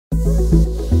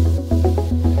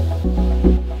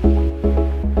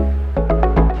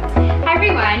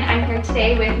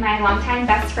Today with my longtime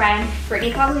best friend,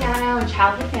 Brittani Cogliano, and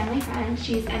childhood family friend.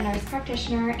 She's a nurse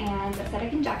practitioner and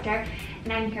aesthetic injector,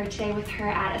 and I'm here today with her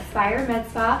at Aspire Med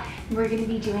Spa. And we're going to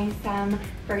be doing some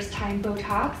first-time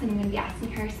Botox, and I'm going to be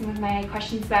asking her some of my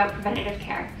questions about preventative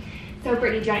care. So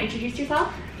Brittani, do you want to introduce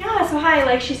yourself? Yeah, so hi,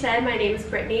 like she said, my name is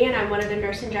Brittani and I'm one of the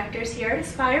nurse injectors here at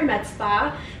Aspire Med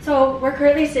Spa. So we're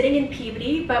currently sitting in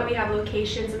Peabody, but we have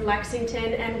locations in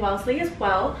Lexington and Wellesley as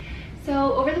well.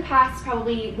 So over the past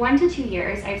probably 1 to 2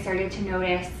 years, I've started to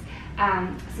notice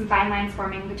some fine lines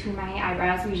forming between my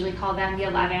eyebrows. We usually call them the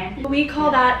 11. We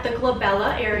call that the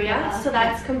glabella area. So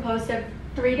that's composed of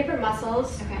 3 different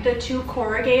muscles. The 2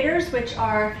 corrugators, which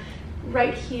are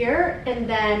right here, and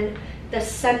then the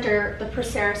center, the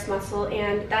procerus muscle,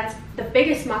 and that's the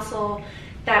biggest muscle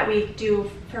that we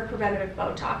do for preventative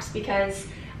Botox, because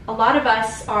a lot of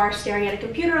us are staring at a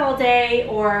computer all day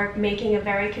or making a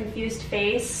very confused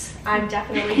face. I'm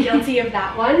definitely guilty of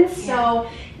that one. So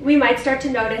we might start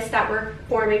to notice that we're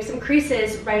forming some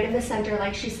creases right in the center,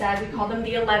 like she said. We call them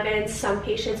the 11s. Some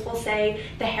patients will say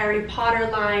the Harry Potter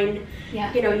line.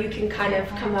 You know, you can kind of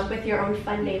come up with your own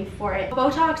fun name for it.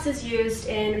 Botox is used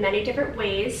in many different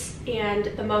ways, and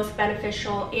the most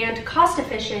beneficial and cost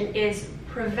efficient is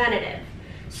preventative.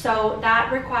 So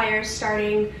that requires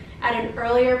starting at an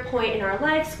earlier point in our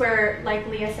lives where, like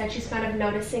Leah said, she's kind of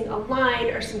noticing a line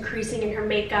or some creasing in her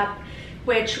makeup,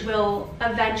 which will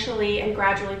eventually and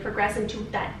gradually progress into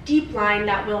that deep line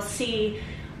that we'll see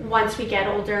once we get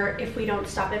older if we don't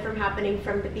stop it from happening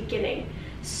from the beginning.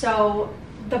 So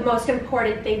the most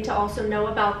important thing to also know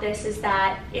about this is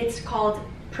that it's called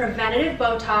preventative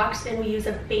Botox, and we use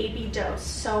a baby dose.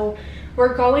 So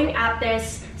we're going at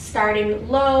this starting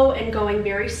low and going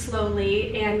very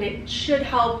slowly, and it should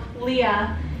help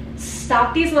Leah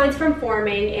stop these lines from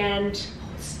forming and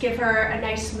give her a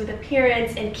nice smooth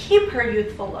appearance and keep her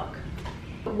youthful look.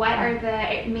 What are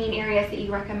the main areas that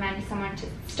you recommend someone to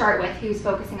start with who's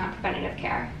focusing on preventative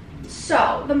care?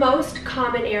 So the most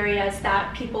common areas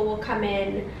that people will come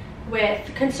in with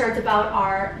concerns about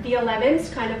are the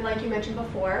 11s, kind of like you mentioned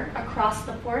before, across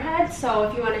the forehead. So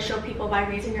if you want to show people by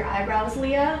raising your eyebrows,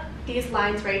 Leah, these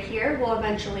lines right here will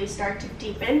eventually start to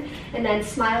deepen, and then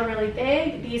smile really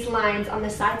big. These lines on the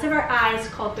sides of our eyes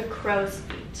called the crow's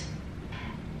feet.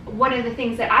 One of the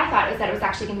things that I thought is that it was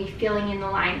actually going to be filling in the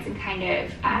lines and kind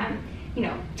of you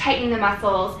know, tightening the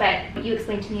muscles, but what you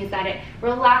explained to me is that it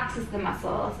relaxes the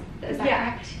muscles. Is that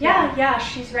correct? Yeah,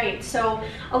 she's right. So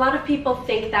a lot of people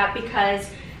think that because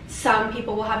some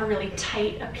people will have a really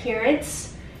tight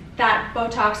appearance, that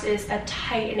Botox is a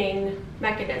tightening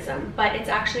mechanism, but it's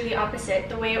actually the opposite.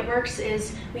 The way it works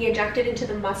is we inject it into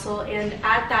the muscle, and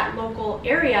at that local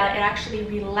area, it actually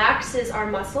relaxes our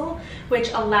muscle,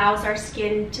 which allows our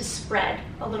skin to spread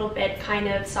a little bit, kind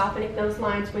of softening those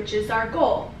lines, which is our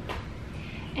goal.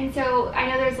 And so I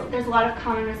know there's a lot of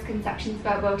common misconceptions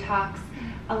about Botox.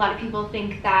 A lot of people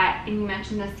think that, and you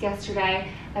mentioned this yesterday,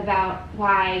 about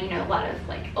why, you know, a lot of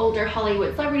like older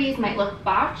Hollywood celebrities might look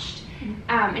botched.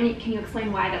 And can you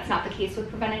explain why that's not the case with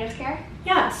preventative care?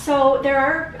 Yeah, so there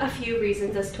are a few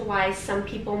reasons as to why some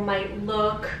people might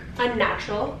look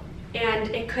unnatural. And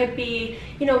it could be,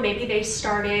 you know, maybe they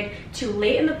started too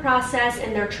late in the process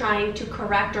and they're trying to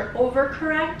correct or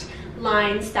overcorrect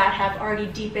lines that have already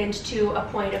deepened to a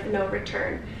point of no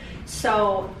return.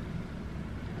 So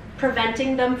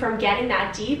preventing them from getting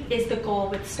that deep is the goal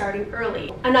with starting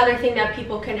early. Another thing that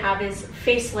people can have is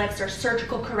facelifts or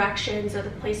surgical corrections or the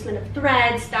placement of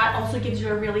threads. That also gives you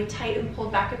a really tight and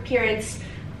pulled back appearance,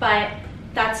 but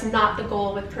that's not the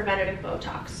goal with preventative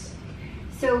Botox.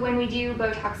 So when we do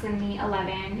Botox in the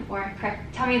 11, or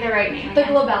correct, tell me the right name. The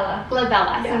glabella.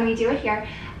 Glabella. So when we do it here,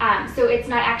 so it's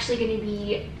not actually going to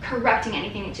be correcting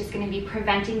anything. It's just going to be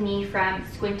preventing me from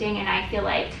squinting, and I feel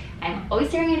like I'm always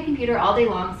staring at a computer all day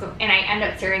long, and I end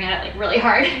up staring at it like really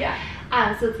hard.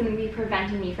 So it's going to be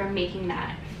preventing me from making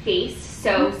that face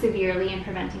so severely and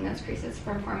preventing those creases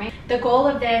from forming. The goal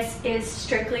of this is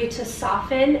strictly to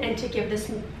soften and to give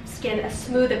this skin a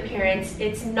smooth appearance.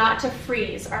 It's not to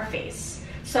freeze our face.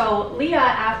 So Leah,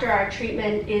 after our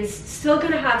treatment, is still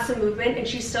going to have some movement, and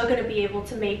she's still going to be able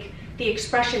to make the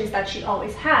expressions that she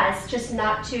always has, just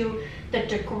not to the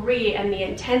degree and the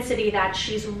intensity that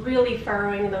she's really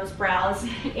furrowing those brows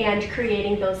and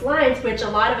creating those lines, which a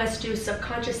lot of us do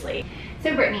subconsciously. So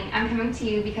Brittani, I'm coming to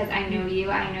you because I know you.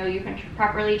 I know you've been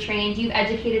properly trained. You've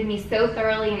educated me so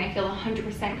thoroughly, and I feel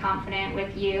 100% confident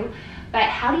with you. but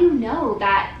how do you know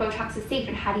that Botox is safe,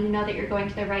 and how do you know that you're going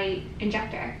to the right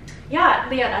injector? Yeah,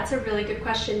 Leah, that's a really good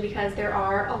question, because there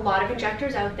are a lot of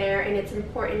injectors out there, and it's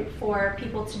important for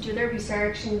people to do their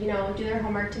research and, you know, do their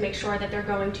homework to make sure that they're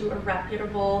going to a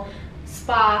reputable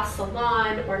spa,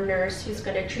 salon, or nurse who's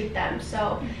going to treat them.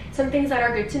 So some things that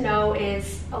are good to know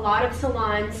is a lot of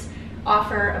salons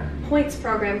offer a points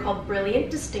program called Brilliant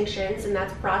Distinctions, and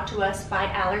that's brought to us by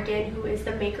Allergan, who is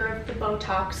the maker of the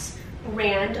Botox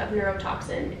brand of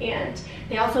neurotoxin, and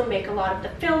they also make a lot of the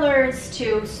fillers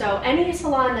too. So any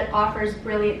salon that offers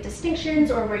Brilliant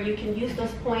Distinctions, or where you can use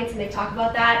those points and they talk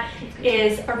about that,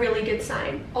 is a really good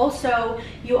sign. Also,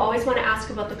 you always want to ask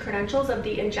about the credentials of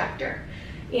the injector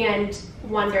and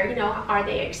wonder, you know, are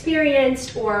they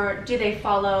experienced, or do they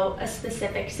follow a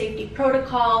specific safety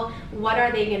protocol? What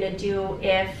are they going to do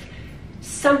if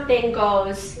something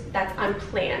goes that's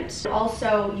unplanned?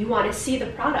 Also, you want to see the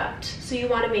product, so you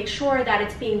want to make sure that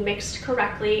it's being mixed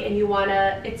correctly, and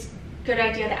it's a good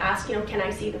idea to ask, you know, can I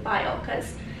see the vial?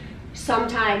 Because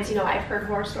sometimes, you know, I've heard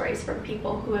horror stories from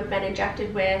people who have been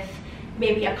injected with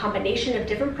maybe a combination of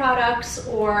different products,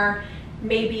 or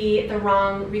maybe the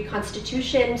wrong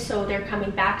reconstitution, so they're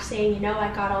coming back saying, you know,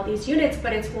 I got all these units,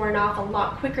 but it's worn off a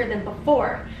lot quicker than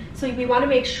before. So we want to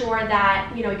make sure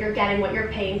that, you know, you're getting what you're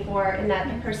paying for, and that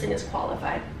the person is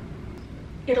qualified.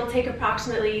 It'll take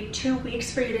approximately 2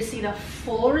 weeks for you to see the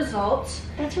full results.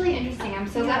 That's really interesting. I'm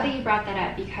so glad that you brought that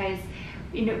up, because,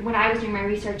 you know, when I was doing my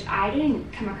research, I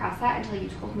didn't come across that until you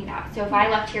told me that. So if I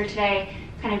left here today,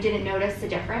 kind of didn't notice the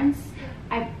difference,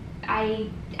 I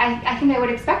think I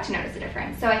would expect to notice a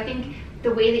difference. So I think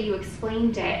the way that you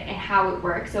explained it and how it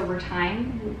works over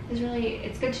time is really,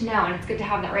 it's good to know, and it's good to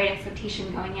have that right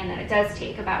expectation going in, that it does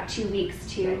take about 2 weeks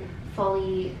to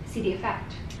fully see the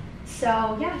effect.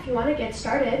 So yeah, if you want to get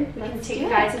started, we can take you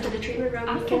guys into the treatment room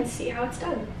and you can see how it's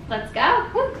done. Let's go.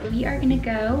 We are gonna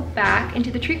go back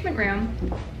into the treatment room.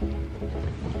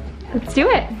 Let's do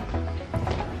it.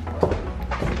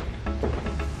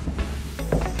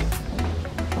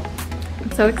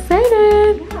 I'm so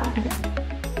excited. Yeah.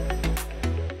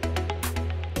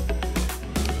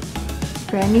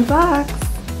 Brand new box.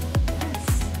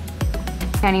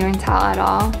 Yes. Can't even tell at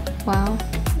all. Wow.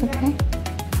 Okay.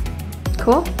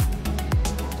 Cool.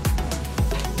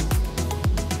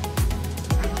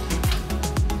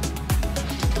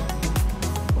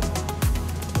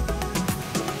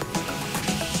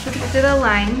 These are the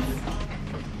lines.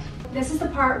 This is the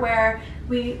part where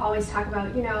we always talk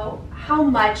about, you know, how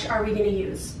much are we going to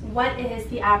use? What is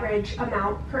the average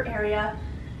amount per area?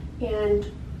 And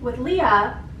with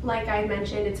Leah, like I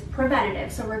mentioned, it's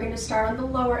preventative. So we're going to start on the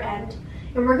lower end,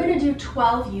 and we're going to do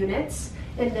 12 units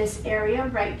in this area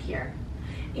right here.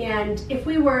 And if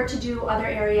we were to do other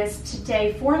areas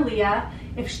today for Leah,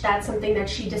 if that's something that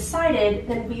she decided,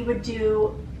 then we would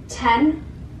do 10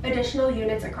 additional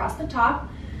units across the top.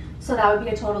 So that would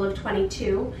be a total of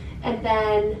 22, and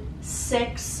then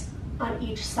 6 on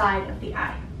each side of the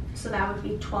eye. So that would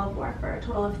be 12 more for a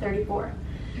total of 34.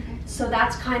 Okay. So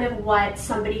that's kind of what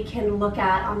somebody can look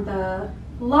at on the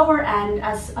lower end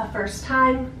as a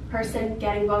first-time person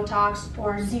getting Botox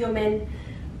or Xeomin.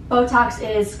 Botox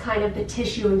is kind of the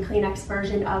tissue and Kleenex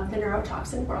version of the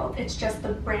neurotoxin world. It's just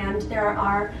the brand. There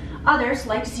are others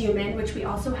like Xeomin, which we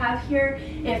also have here.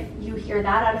 If you hear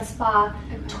that at a spa,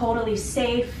 totally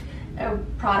safe, a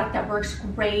product that works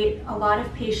great. A lot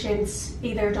of patients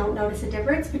either don't notice a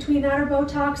difference between that or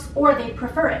Botox, or they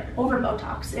prefer it over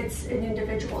Botox. It's an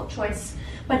individual choice.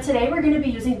 But today we're going to be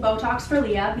using Botox for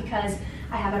Leah because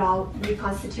I have it all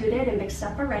reconstituted and mixed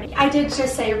up already. I did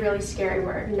just say a really scary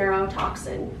word,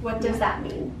 neurotoxin. What does that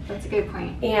mean? That's a good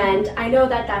point. And I know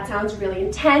that that sounds really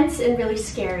intense and really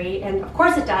scary, and of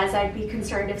course it does. I'd be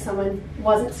concerned if someone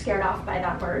wasn't scared off by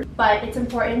that word. But it's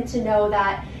important to know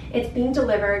that it's being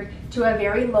delivered to a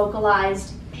very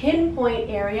localized pinpoint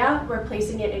area. We're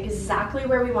placing it exactly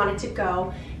where we want it to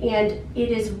go, and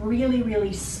it is really,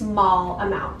 really small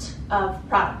amount of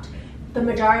product. The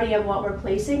majority of what we're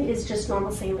placing is just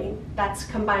normal saline that's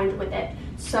combined with it.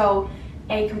 So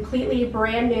a completely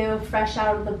brand new, fresh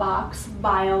out of the box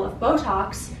vial of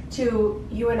Botox to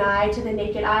you and I, to the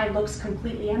naked eye, looks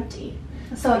completely empty.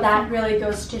 So that really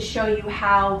goes to show you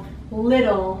how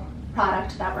little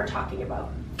product that we're talking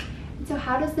about. So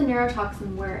how does the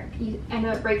neurotoxin work? I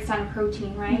know it breaks down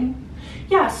protein, right? Mm-hmm.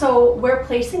 Yeah, so we're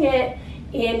placing it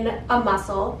in a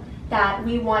muscle that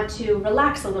we want to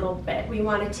relax a little bit. We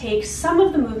want to take some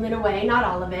of the movement away, not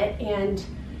all of it, and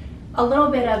a little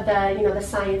bit of the, you know, the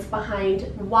science behind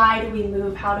why do we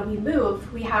move, how do we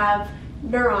move. We have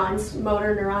neurons,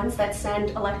 motor neurons, that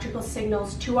send electrical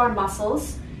signals to our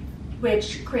muscles,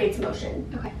 which creates motion.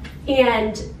 Okay.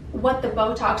 And what the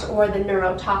Botox or the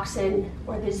neurotoxin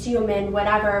or the zoom in,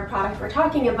 whatever product we're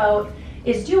talking about,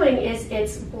 is doing is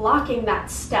it's blocking that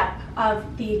step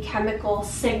of the chemical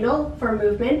signal for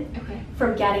movement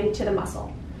from getting to the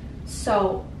muscle.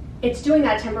 So it's doing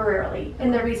that temporarily.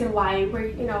 And the reason why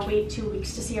we're, wait 2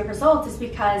 weeks to see a result is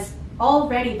because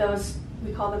already those,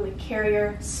 we call them like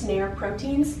carrier snare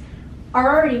proteins,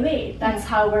 are already made. That's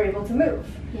how we're able to move.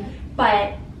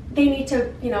 But they need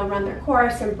to, run their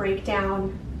course and break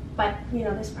down. But,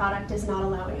 this product is not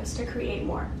allowing us to create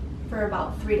more for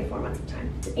about 3 to 4 months of time.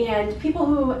 And people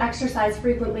who exercise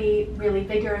frequently, really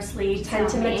vigorously, tend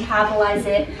to metabolize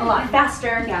it a lot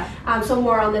faster. So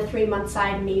more on the 3-month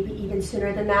side, maybe even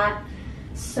sooner than that.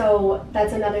 So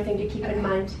that's another thing to keep in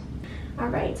mind. All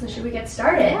right, so should we get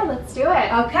started? Yeah, let's do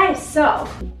it. Okay, so.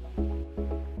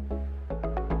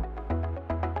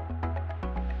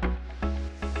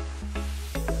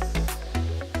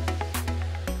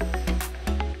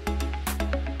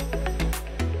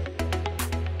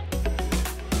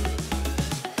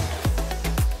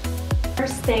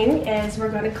 First thing is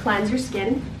we're going to cleanse your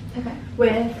skin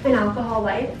with an alcohol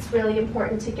wipe. It's really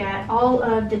important to get all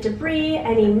of the debris,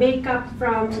 any makeup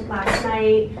from last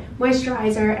night,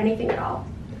 moisturizer, anything at all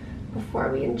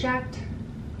before we inject.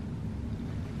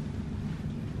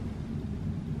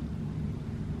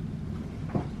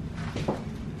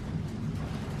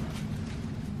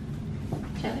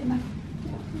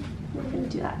 We're going to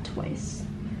do that twice.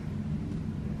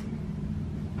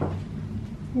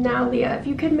 Now, Leah, if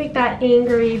you could make that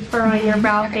angry fur on your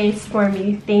brow face for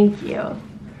me, thank you. All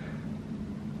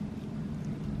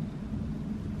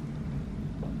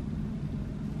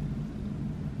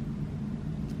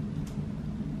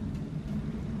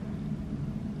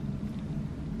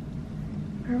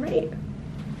right.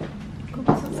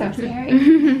 So scary.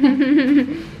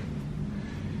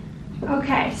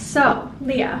 Okay, so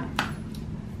Leah,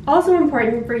 also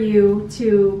important for you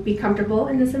to be comfortable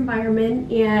in this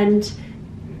environment, and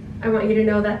I want you to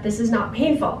know that this is not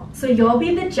painful. So you'll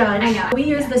be the judge. I know. We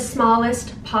use the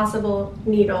smallest possible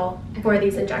needle for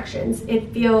these injections.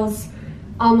 It feels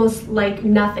almost like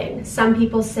nothing. Some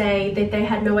people say that they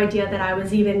had no idea that I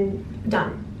was even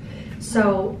done.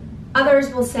 So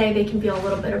others will say they can feel a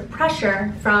little bit of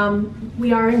pressure from,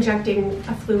 we are injecting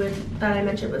a fluid that I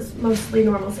mentioned was mostly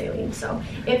normal saline. So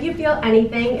if you feel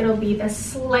anything, it'll be the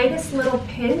slightest little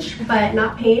pinch, but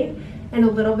not pain, and a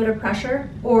little bit of pressure,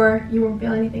 or you won't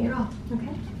feel anything at all.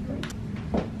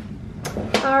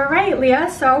 All right, Leah,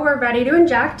 so we're ready to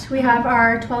inject. We have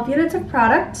our 12 units of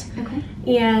product.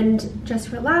 And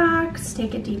just relax,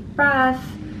 take a deep breath,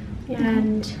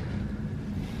 and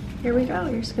here we go.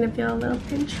 You're just gonna feel a little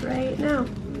pinch right now.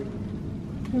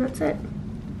 And that's it.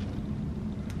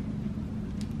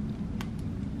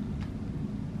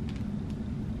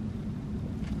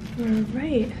 All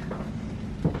right.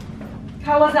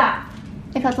 How was that?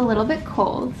 It felt a little bit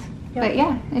cold, but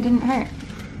yeah, it didn't hurt.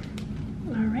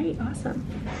 All right, awesome.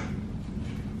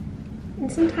 And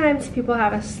sometimes people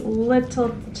have a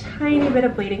little tiny bit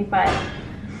of bleeding, but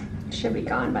it should be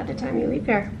gone by the time you leave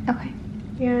here. Okay.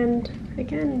 And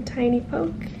again, tiny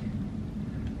poke.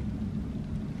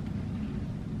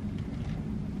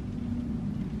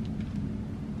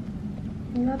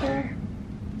 Another.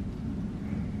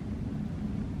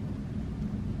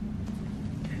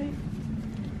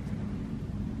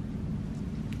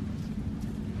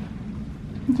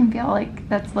 You can feel like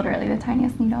that's literally the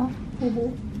tiniest needle.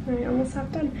 All right, almost half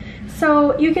done.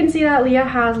 So you can see that Leah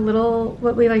has little,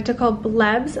 what we like to call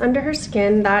blebs under her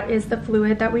skin. That is the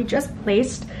fluid that we just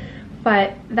placed,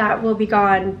 but that will be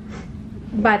gone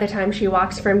by the time she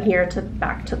walks from here to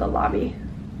back to the lobby.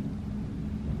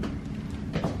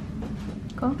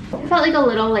 Cool. It felt like a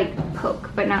little like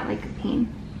poke, but not like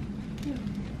pain.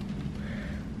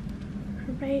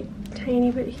 All right,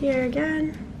 tiny bit here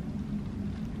again.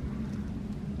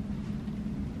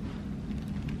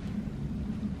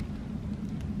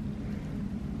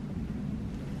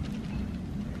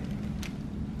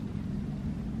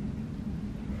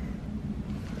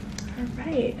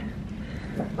 Right.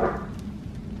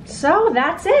 So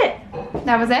that's it.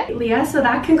 That was it? Leah, so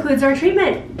that concludes our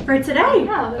treatment for today.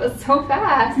 Wow, that was so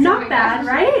fast. Not bad,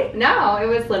 right? No, it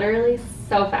was literally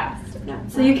so fast. Yeah.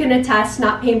 So you can attest,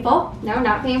 not painful? No,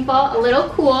 not painful. A little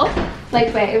cool.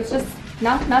 Like, wait, it was just,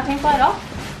 no, not painful at all.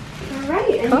 All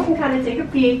right, and you can kind of take a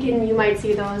peek and you might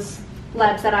see those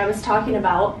blebs that I was talking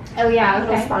about. Oh yeah, okay.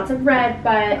 Little spots of red,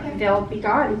 but they'll be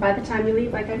gone by the time you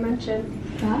leave, like I mentioned.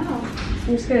 Wow.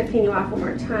 I'm just gonna clean you off one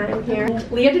more time here.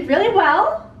 Leah did really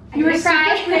well. You were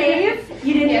super brave.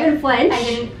 You didn't even flinch. I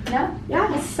didn't, no.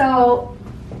 Yeah, so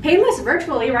painless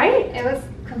virtually, right? It was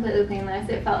completely painless.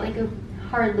 It felt like a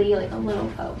hardly like a little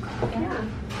poke. Yeah.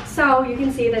 So you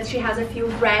can see that she has a few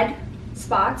red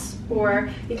spots, or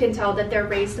you can tell that they're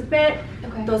raised a bit.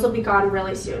 Okay. Those will be gone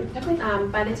really soon. Okay.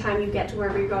 By the time you get to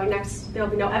wherever you're going next, there'll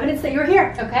be no evidence that you're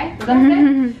here. Okay. Well, that's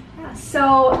good. Yeah.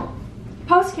 So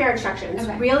post-care instructions,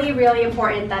 Okay. really, really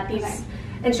important that these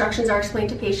instructions are explained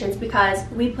to patients, because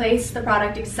we place the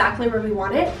product exactly where we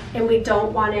want it, and we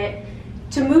don't want it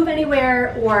to move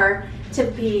anywhere or to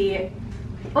be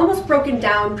almost broken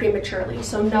down prematurely.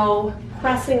 So no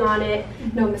pressing on it,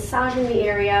 no massaging the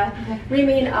area,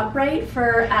 remain upright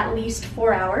for at least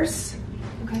 4 hours,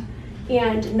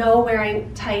 and no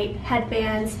wearing tight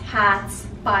headbands, hats,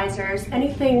 visors,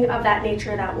 anything of that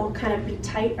nature that will kind of be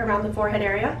tight around the forehead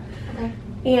area.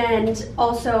 And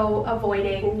also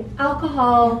avoiding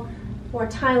alcohol or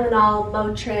Tylenol,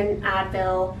 Motrin,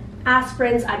 Advil,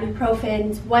 aspirins,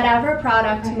 ibuprofens, whatever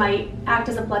product might act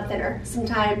as a blood thinner.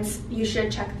 Sometimes you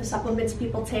should check the supplements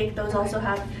people take. Those also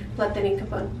have blood thinning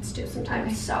components too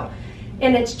sometimes. So,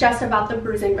 and it's just about the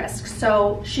bruising risk.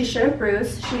 So she shouldn't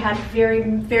bruise. She had very,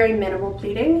 very minimal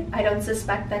bleeding. I don't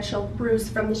suspect that she'll bruise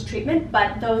from this treatment,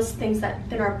 but those things that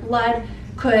thin our blood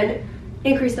could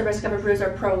increase the risk of a bruise or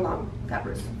prolong that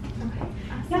bruise.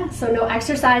 Yeah, so no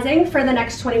exercising for the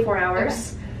next 24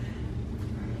 hours.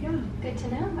 Good to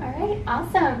know. All right,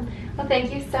 awesome. Well,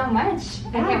 thank you so much.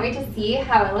 I can't wait to see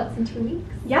how it looks in 2 weeks.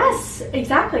 Yes,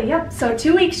 exactly. Yep. So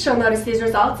 2 weeks she'll notice these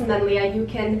results, and then Leah, you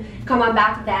can come on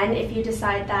back then if you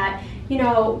decide that, you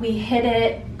know, we hit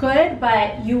it good,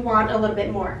 but you want a little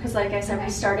bit more, because like I said,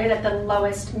 we started at the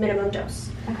lowest minimum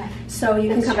dose. So you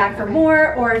can come back for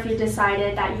more, or if you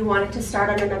decided that you wanted to start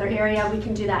on another area, we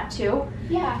can do that too.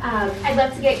 Yeah. I'd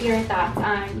love to get your thoughts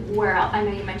on where else. I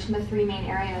know you mentioned the 3 main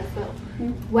areas, but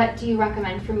what do you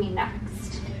recommend for me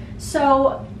next?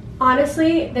 So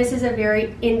honestly, this is a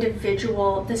very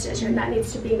individual decision that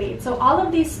needs to be made. So all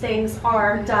of these things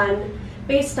are done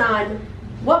based on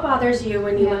what bothers you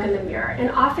when you look in the mirror.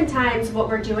 And oftentimes what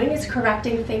we're doing is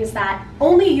correcting things that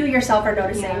only you yourself are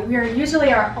noticing. We are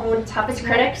usually our own toughest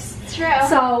critics. It's true.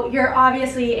 So you're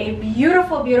obviously a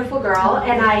beautiful, beautiful girl,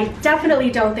 and I definitely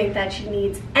don't think that she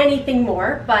needs anything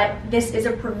more, but this is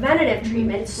a preventative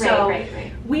treatment. So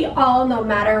we all, no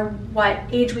matter what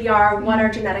age we are, what our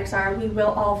genetics are, we will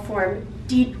all form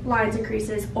deep lines and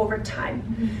creases over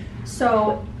time.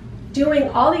 So doing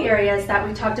all the areas that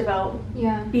we talked about,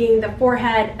 being the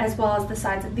forehead as well as the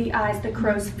sides of the eyes, the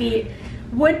crow's feet,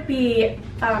 would be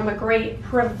a great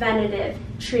preventative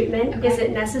treatment. Is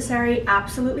it necessary?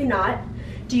 Absolutely not.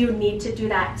 Do you need to do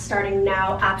that starting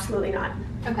now? Absolutely not.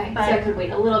 Okay, so I could wait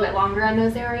a little bit longer on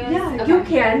those areas? Yeah, you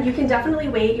can. You can definitely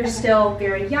wait. You're still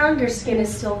very young. Your skin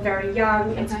is still very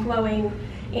young. It's glowing.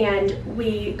 And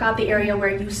we got the area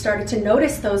where you started to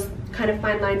notice those kind of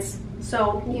fine lines.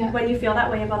 So when you feel that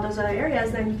way about those other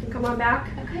areas, then you can come on back.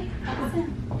 Okay,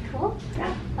 awesome. Cool.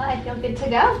 Yeah. Well, I feel good to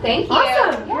go. Thank you.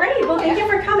 Awesome. Great. Well, thank you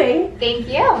for coming. Thank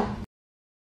you.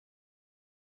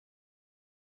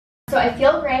 So I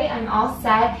feel great. I'm all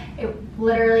set. It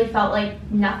literally felt like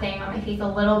nothing on my face, a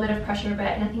little bit of pressure,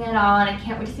 but nothing at all. And I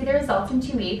can't wait to see the results in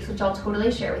 2 weeks, which I'll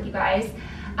totally share with you guys.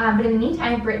 But in the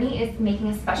meantime, Brittani is making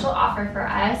a special offer for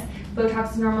us.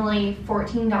 Botox is normally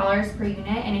 $14 per unit,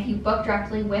 and if you book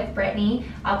directly with Brittani,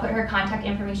 I'll put her contact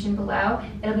information below,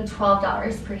 it'll be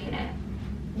 $12 per unit.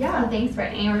 Yeah. So thanks,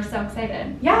 Brittani. We're so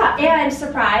excited. Yeah, and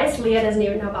surprise, Leah doesn't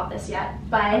even know about this yet,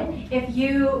 but if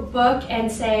you book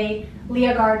and say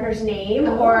Leigha Gardner's name,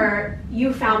 or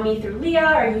you found me through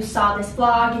Leah, or you saw this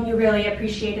vlog and you really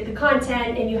appreciated the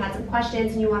content and you had some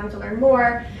questions and you wanted to learn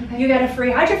more, you get a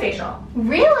free HydraFacial.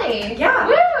 Really? Yeah.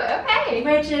 Woo, okay.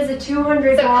 Which is a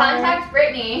 $200. So contact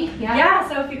Brittani. Yeah,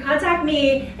 so if you contact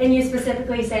me and you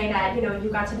specifically say that, you know, you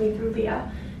got to me through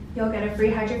Leah, you'll get a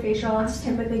free HydraFacial. It's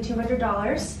typically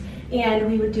 $200.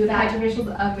 And we would do that. HydraFacial is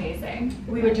amazing.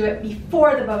 We would do it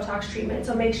before the Botox treatment,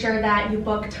 so make sure that you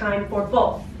book time for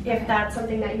both, if that's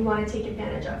something that you want to take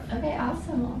advantage of. Okay,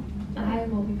 awesome. Well, I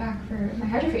will be back for my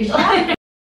HydraFacial.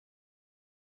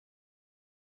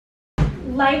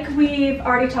 Like we've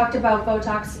already talked about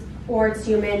Botox or its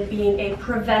human being a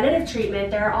preventative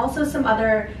treatment, there are also some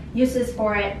other uses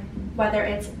for it, whether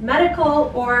it's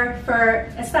medical or for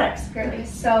aesthetics, purely.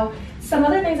 So some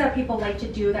other things that people like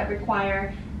to do that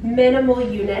require minimal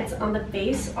units on the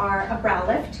face are a brow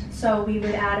lift. So we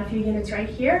would add a few units right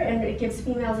here, and it gives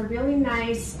females a really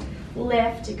nice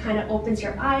lift. It kind of opens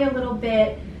your eye a little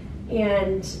bit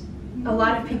and A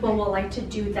lot of people will like to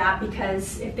do that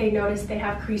because if they notice they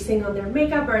have creasing on their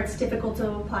makeup or it's difficult to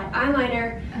apply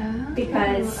eyeliner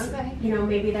because you know,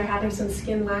 maybe they're having some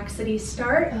skin laxity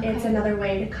start, it's another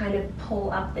way to kind of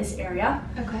pull up this area.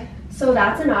 So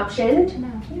that's an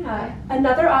option. Yeah.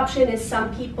 Another option is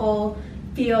some people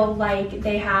feel like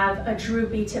they have a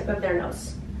droopy tip of their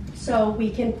nose. So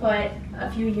we can put a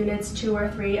few units, 2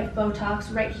 or 3 of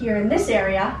Botox right here in this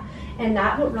area, and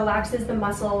that relaxes the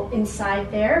muscle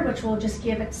inside there, which will just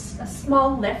give it a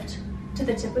small lift to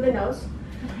the tip of the nose.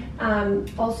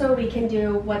 Also, we can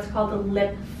do what's called a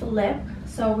lip flip.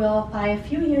 So we'll apply a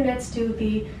few units to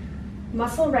the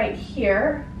muscle right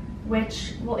here,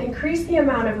 which will increase the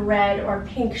amount of red or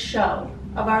pink show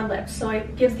of our lips. So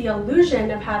it gives the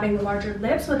illusion of having larger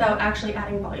lips without actually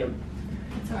adding volume.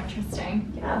 That's so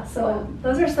interesting. Yeah, so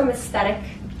those are some aesthetic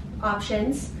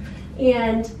options.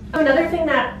 And another thing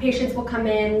that patients will come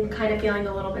in kind of feeling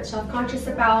a little bit self-conscious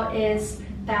about is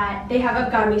that they have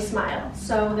a gummy smile.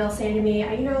 So they'll say to me,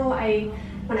 you know,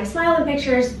 when I smile in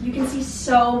pictures, you can see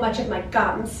so much of my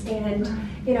gums, and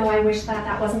you know, I wish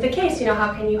that wasn't the case. You know,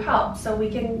 how can you help? So we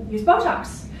can use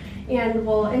Botox, and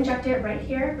we'll inject it right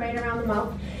here, right around the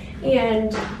mouth,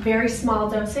 and very small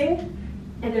dosing.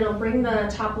 And it'll bring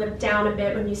the top lip down a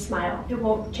bit when you smile. It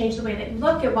won't change the way that you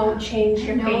look. It won't change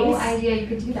your face. No idea you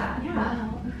could do that. Yeah.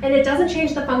 Wow. And it doesn't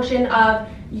change the function of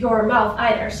your mouth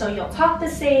either. So you'll talk the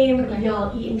same,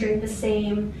 you'll eat and drink the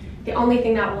same. The only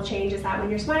thing that will change is that when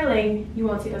you're smiling, you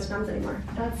won't see those gums anymore.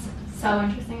 That's so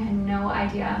interesting. I had no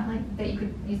idea that you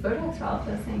could use Botox for all of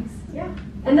those things. Yeah.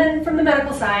 And then from the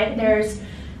medical side, there's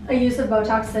a use of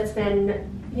Botox that's been,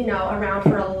 you know, around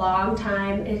for a long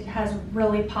time. It has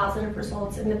really positive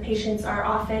results, and the patients are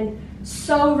often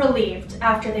so relieved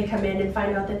after they come in and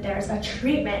find out that there's a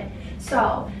treatment.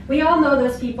 So we all know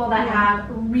those people that have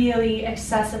really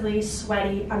excessively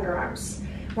sweaty underarms.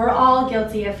 We're all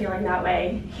guilty of feeling that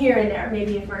way here and there,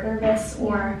 maybe if we're nervous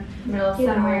or middle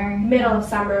of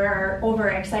summer or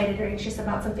overexcited or anxious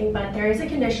about something. But there is a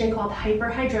condition called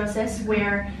hyperhidrosis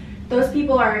where those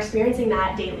people are experiencing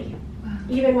that daily.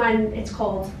 Even when it's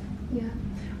cold,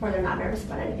 or they're not nervous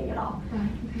about anything at all.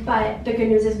 But the good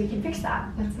news is we can fix that.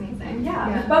 That's amazing.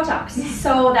 Yeah, with Botox.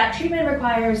 So that treatment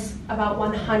requires about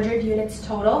 100 units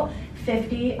total,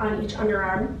 50 on each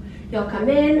underarm. You'll come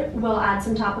in, we'll add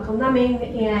some topical numbing,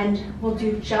 and we'll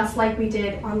do just like we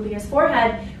did on Leah's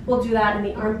forehead. We'll do that in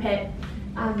the armpit.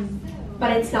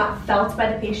 But it's not felt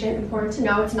by the patient. Important to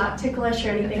know, it's not ticklish or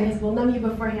anything. We'll numb you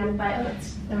beforehand, but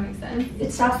that makes sense.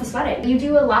 It stops the sweating. You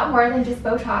do a lot more than just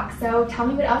Botox, so tell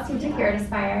me what else you do here at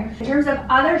Aspire. In terms of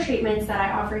other treatments that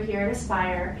I offer here at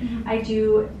Aspire, I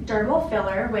do dermal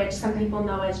filler, which some people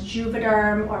know as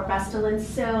Juvederm or Restylane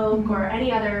Silk or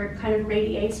any other kind of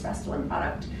radiates Restylane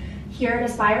product. Here at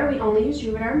Aspire, we only use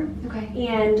Juvederm,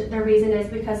 and the reason is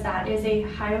because that is a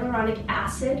hyaluronic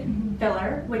acid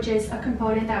filler, which is a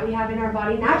component that we have in our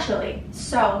body naturally.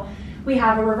 So we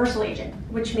have a reversal agent,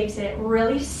 which makes it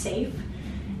really safe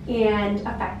and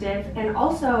effective, and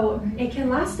also it can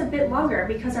last a bit longer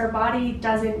because our body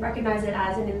doesn't recognize it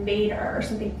as an invader or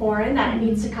something foreign that it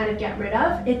needs to kind of get rid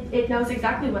of. It knows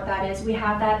exactly what that is. We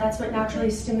have that. That's what naturally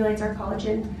stimulates our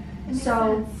collagen.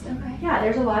 So yeah,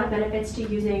 there's a lot of benefits to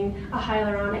using a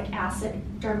hyaluronic acid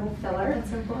dermal filler.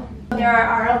 That's so cool. There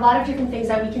are a lot of different things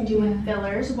that we can do with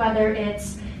fillers, whether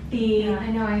it's the...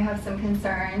 I know I have some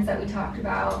concerns that we talked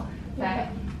about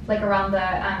that like around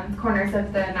the corners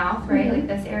of the mouth, right? Like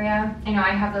this area. I know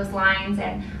I have those lines,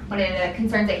 and one of the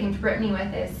concerns I came to Brittani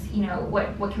with is, you know,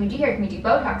 what can we do here? Can we do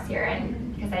Botox here?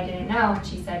 And because I didn't know, and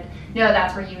she said, no,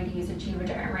 that's where you would use a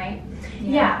Juvederm, right?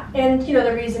 Yeah, and you know,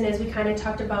 the reason is we kind of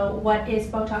talked about what is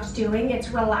Botox doing. It's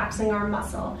relaxing our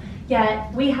muscle.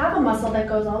 Yet we have a muscle that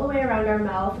goes all the way around our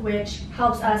mouth, which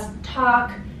helps us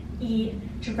talk, eat,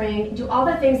 drink, do all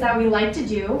the things that we like to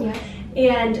do.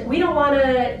 And we don't want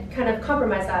to kind of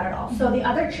compromise that at all. So the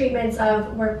other treatments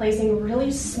of we're placing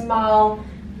really small,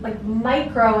 like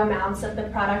micro amounts of the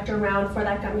product around for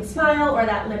that gummy smile or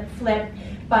that lip flip,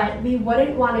 but we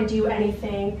wouldn't want to do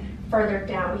anything further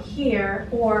down here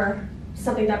or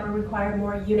something that would require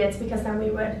more units, because then we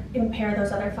would impair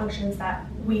those other functions that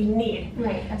we need.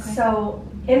 So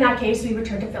in that case, we would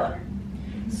turn to filler.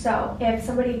 So if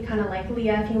somebody kind of like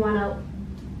Leah, if you want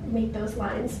to make those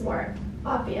lines more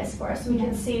obvious for us, we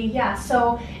can see,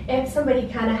 so if somebody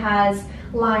kind of has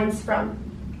lines from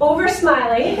over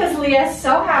smiling, because Leah's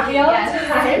so happy all the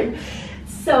time,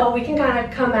 so we can kind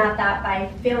of come at that by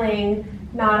filling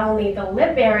not only the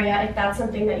lip area, if that's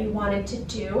something that you wanted to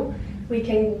do, we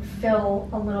can fill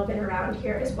a little bit around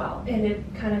here as well. And it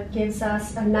kind of gives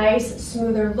us a nice,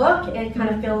 smoother look. It kind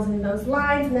of fills in those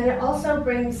lines, and then it also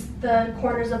brings the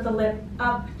corners of the lip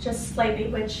up just slightly,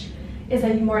 which is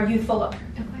a more youthful look.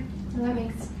 Okay, well,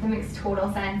 that makes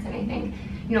total sense. And I think,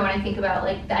 you know, when I think about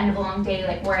like the end of a long day,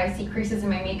 like where I see creases in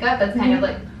my makeup, that's kind of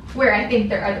like where I think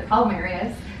there are the problem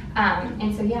areas.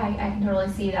 And so yeah, I can totally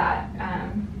see that,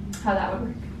 how that would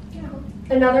work. Yeah.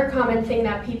 Another common thing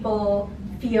that people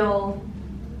feel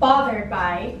bothered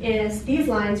by is these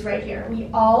lines right here. We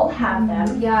all have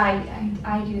them. Yeah,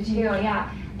 I do too,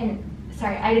 yeah. And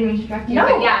sorry, I didn't mean to interrupt you, no.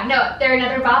 but yeah, no, they're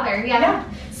another bother, yeah.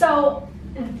 So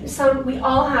we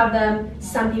all have them.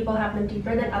 Some people have them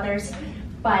deeper than others,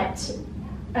 but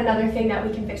another thing that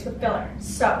we can fix with filler.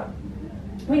 So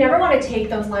we never want to take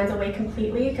those lines away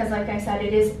completely, because like I said,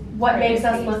 it is what makes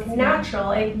us look natural.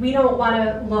 We don't want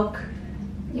to look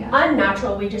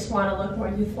unnatural. We just want to look more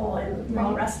youthful and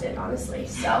well rested, honestly.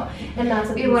 So, and that's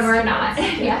what even when we're not.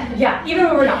 Yeah, even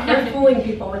when we're not. We're fooling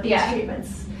people with these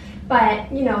treatments. But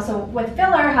you know, so with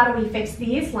filler, how do we fix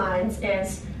these lines?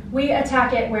 Is we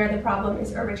attack it where the problem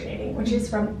is originating, which is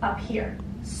from up here.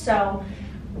 So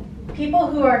people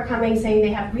who are coming saying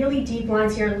they have really deep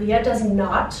lines here, Leah does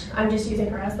not. I'm just using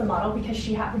her as the model because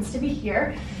she happens to be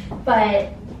here.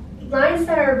 But lines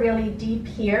that are really deep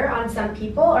here on some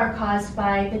people are caused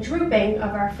by the drooping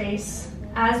of our face.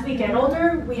 As we get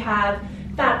older, we have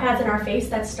fat pads in our face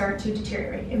that start to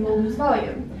deteriorate and we'll lose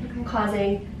volume,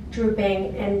 causing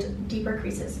drooping and deeper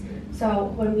creases.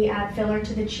 So when we add filler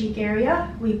to the cheek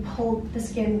area, we pull the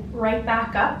skin right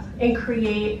back up and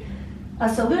create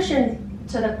a solution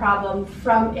to the problem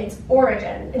from its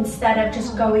origin, instead of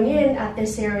just going in at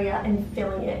this area and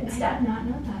filling it instead. I did not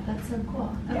know that. That's so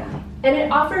cool. Okay. Yeah. And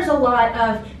it offers a lot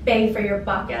of bang for your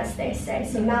buck, as they say.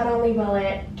 So not only will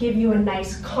it give you a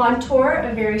nice contour,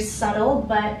 a very subtle,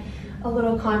 but a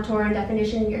little contour and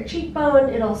definition in your cheekbone,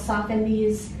 it'll soften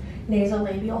these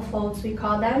nasolabial folds, we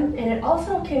call them, and it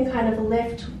also can kind of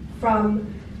lift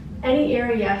from any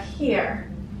area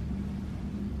here,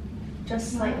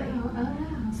 just slightly.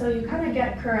 So you kind of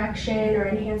get correction or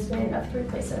enhancement of 3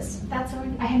 places. That's what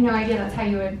I had no idea that's how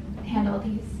you would handle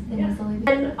these.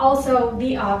 And also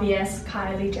the obvious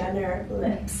Kylie Jenner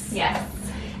lips. Yes.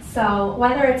 So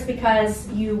whether it's because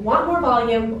you want more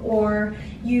volume or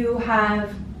you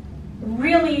have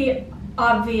really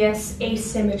obvious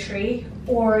asymmetry,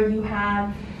 or you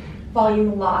have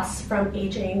volume loss from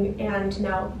aging and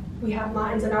now we have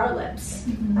lines in our lips.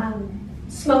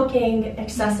 Smoking,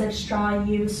 excessive straw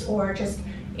use, or just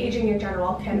aging in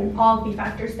general can all be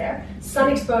factors there.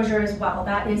 Sun exposure as well.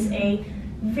 That is a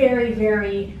very,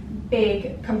 very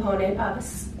big component of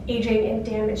aging and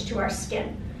damage to our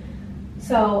skin.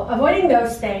 So avoiding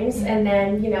those things, and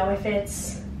then, you know, if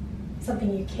it's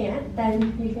something you can't,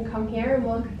 then you can come here and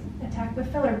we'll attack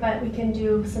with filler. But we can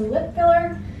do some lip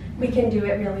filler, we can do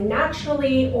it really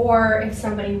naturally, or if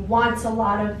somebody wants a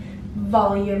lot of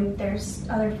volume, there's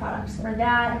other products for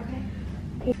that.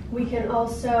 We can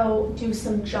also do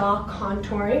some jaw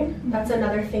contouring. That's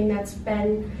another thing that's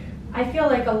been, I feel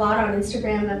like a lot on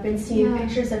Instagram. I've been seeing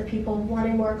pictures of people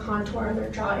wanting more contour in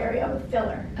their jaw area with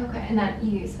filler. Okay, and that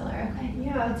you use filler, okay.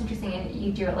 Yeah. That's interesting. And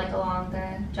you do it like along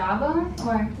the jawbone,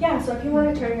 or? Yeah, so if you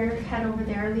want to turn your head over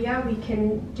there, Leah, we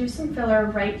can do some filler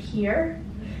right here,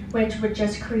 which would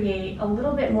just create a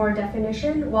little bit more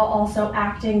definition while also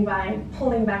acting by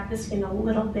pulling back the skin a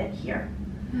little bit here.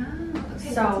 Oh, okay,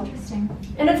 so, that's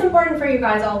interesting. And it's important for you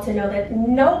guys all to know that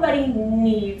nobody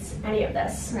needs any of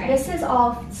this. Right. This is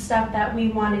all stuff that we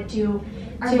want to do.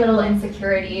 Our little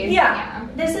insecurities. Yeah.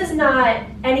 This is not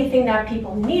anything that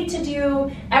people need to do.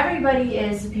 Everybody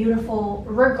is beautiful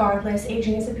regardless.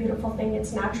 Aging is a beautiful thing.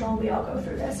 It's natural. We all go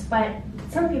through this. But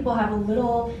some people have a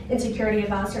little insecurity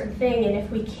about a certain thing, and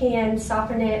if we can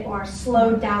soften it or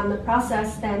slow down the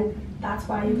process, then that's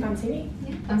why you come see me.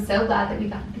 Yeah. I'm so glad that we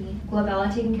got the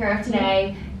glabella taken care of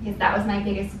today, because that was my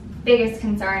biggest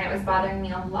concern. It was bothering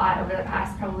me a lot over the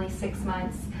past probably 6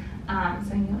 months. So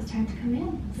I knew it was time to come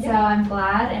in. So I'm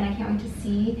glad, and I can't wait to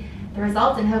see the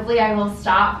results, and hopefully I will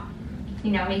stop,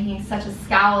 you know, making such a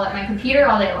scowl at my computer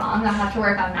all day long. I'll have to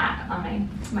work on that on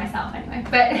myself anyway.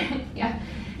 But yeah.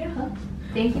 Well,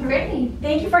 thank you, Brittany.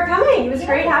 Thank you for coming. It was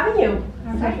great having you.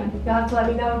 You'll have to let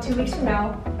me know 2 weeks from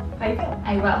now how you feel.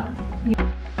 I will.